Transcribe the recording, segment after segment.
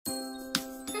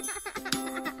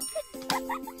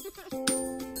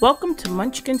Welcome to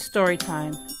Munchkin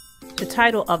Storytime. The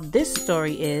title of this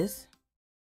story is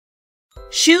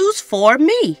Shoes for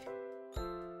Me.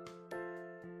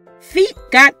 Feet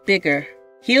got bigger,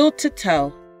 heel to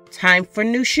toe. Time for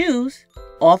new shoes.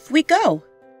 Off we go.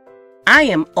 I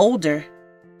am older.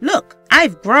 Look,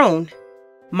 I've grown.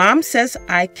 Mom says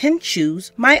I can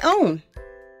choose my own.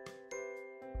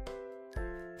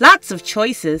 Lots of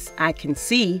choices I can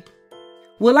see.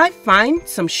 Will I find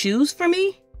some shoes for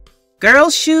me?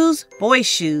 Girls' shoes, boys'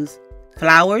 shoes,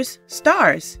 flowers,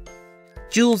 stars,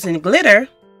 jewels and glitter,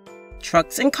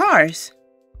 trucks and cars,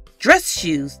 dress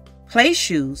shoes, play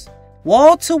shoes,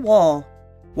 wall to wall.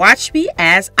 Watch me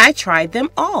as I try them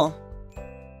all.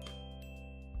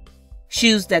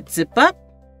 Shoes that zip up,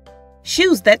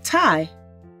 shoes that tie,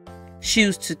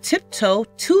 shoes to tiptoe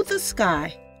to the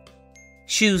sky,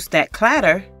 shoes that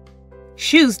clatter,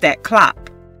 shoes that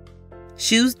clop,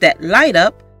 shoes that light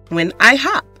up when I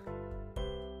hop.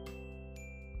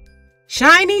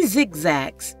 Shiny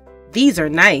zigzags, these are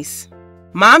nice.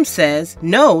 Mom says,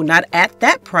 no, not at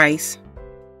that price.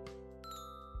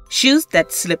 Shoes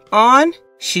that slip on,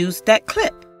 shoes that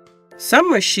clip.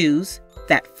 Summer shoes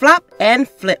that flop and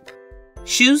flip.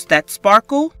 Shoes that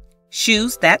sparkle,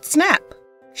 shoes that snap.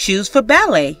 Shoes for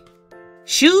ballet,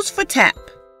 shoes for tap.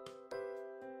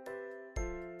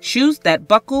 Shoes that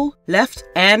buckle left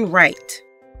and right.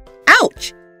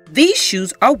 Ouch! These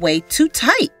shoes are way too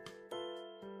tight.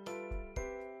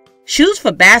 Shoes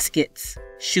for baskets,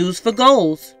 shoes for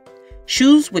goals,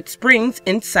 shoes with springs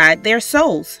inside their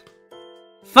soles.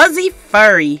 Fuzzy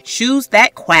furry shoes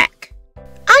that quack.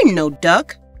 I'm no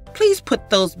duck, please put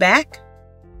those back.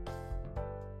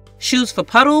 Shoes for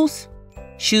puddles,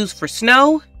 shoes for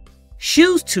snow,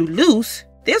 shoes too loose,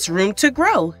 there's room to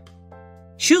grow.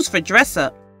 Shoes for dress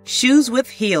up, shoes with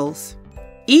heels,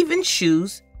 even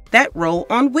shoes that roll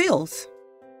on wheels.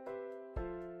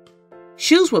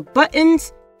 Shoes with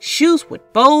buttons, shoes with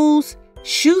bows,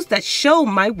 shoes that show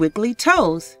my wiggly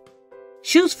toes.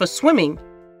 Shoes for swimming,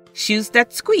 shoes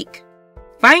that squeak.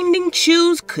 Finding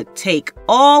shoes could take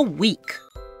all week.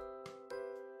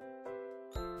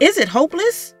 Is it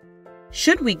hopeless?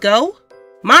 Should we go?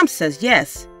 Mom says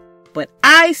yes, but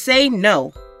I say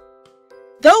no.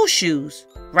 Those shoes,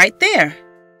 right there,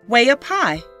 way up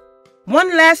high.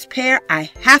 One last pair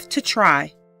I have to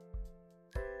try.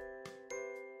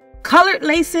 Colored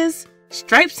laces,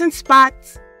 stripes and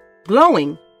spots,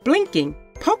 glowing, blinking,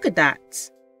 polka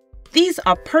dots. These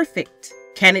are perfect.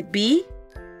 Can it be?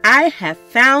 I have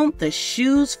found the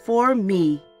shoes for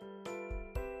me.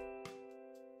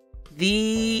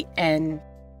 The end.